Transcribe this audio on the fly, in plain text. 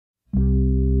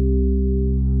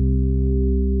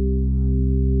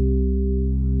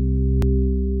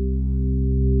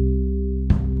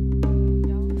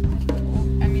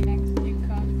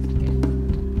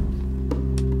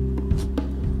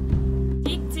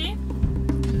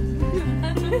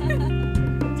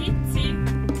Tizi.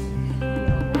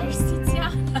 Where's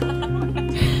Tiziana?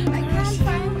 I can't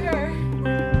find her.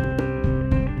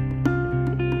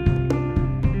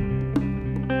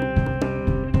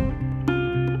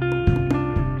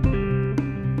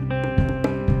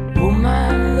 Oh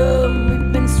my love, we've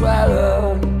been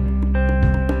swallowed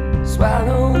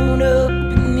up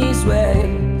in these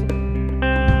waves.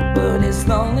 But as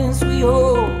long as we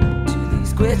hold to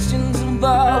these questions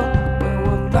involved,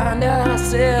 we'll find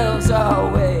ourselves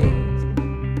always.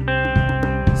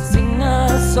 Sing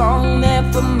a song there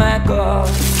for my God.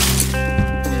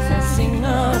 Sing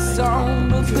a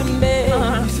song for me.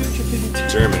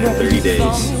 German in 30 days. As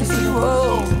long as you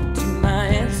hold to my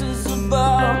answers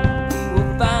above, we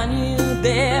will find you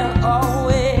there always.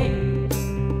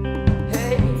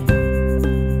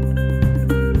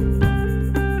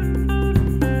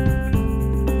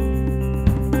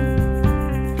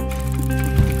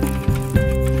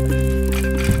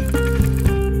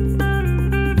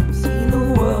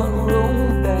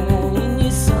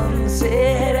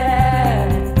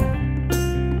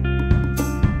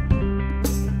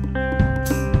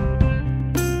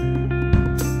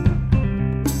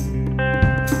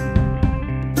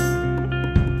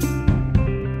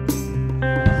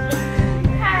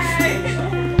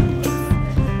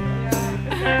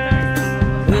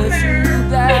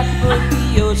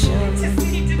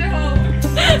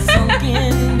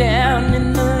 Sunken down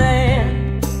in the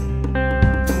land.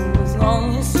 As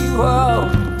long as you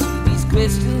hold to these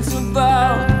questions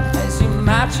above, as you're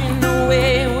marching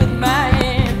away with my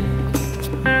hand.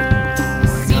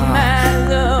 See my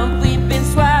love, we've been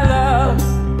swallowed,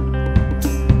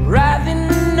 writhing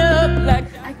up like.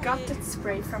 I got that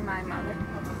spray from my mother.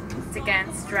 It's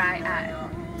against dry eye.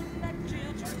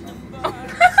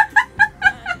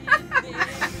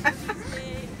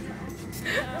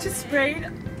 Just spray it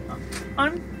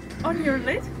on your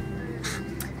lid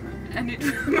and it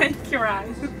will make your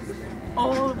eyes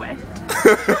all wet.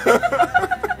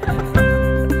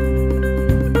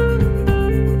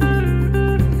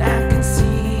 I can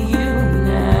see you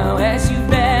now as you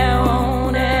bow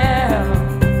on out.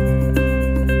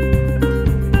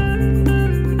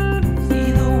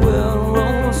 See the world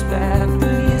rolls back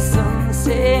through your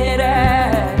sunset eyes.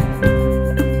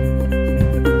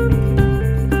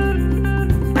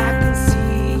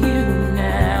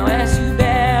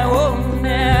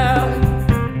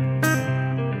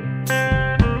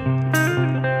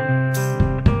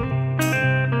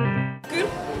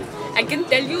 I can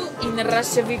tell you, in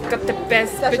Russia we got the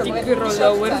best pedicure all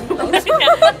over.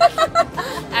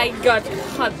 I got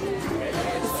hot.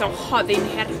 It's so hot in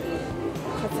here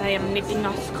because I am knitting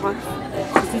a scarf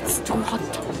because it's too hot,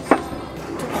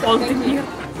 too cold in here.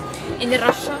 In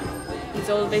Russia, it's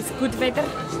always good weather,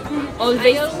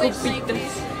 always good people.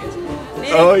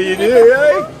 Oh, you do,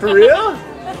 yeah? For real?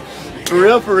 For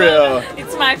real, for real.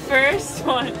 It's my first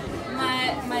one.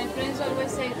 My friends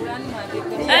always say grandma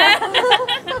because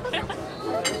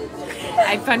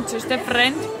I found just a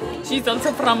friend. She's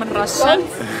also from Russia,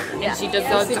 and she does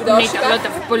also make a lot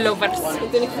of pullovers.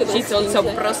 She's also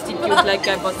a prostitute like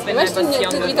I was when I was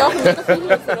younger.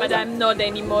 But I'm not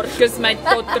anymore because my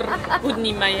daughter put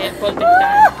in my head all the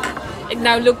time. And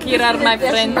now look, here are my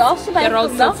friends. They're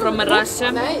also from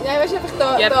Russia. You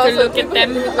have to look at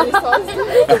them. The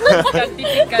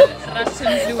typical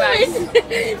Russian blue eyes.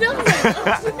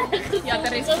 The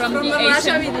other is from the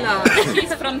Asian.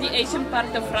 She's from the Asian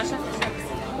part of Russia.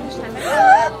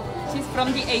 She's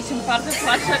from the Asian part of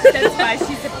Russia. That's why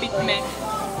she's a big man.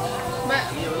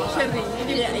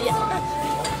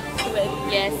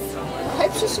 Yes.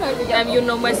 You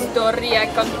know my story, I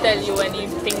can't tell you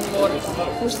anything more.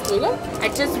 I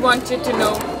just want you to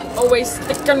know, always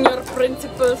stick on your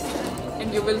principles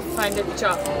and you will find a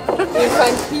job. You'll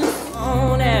find peace.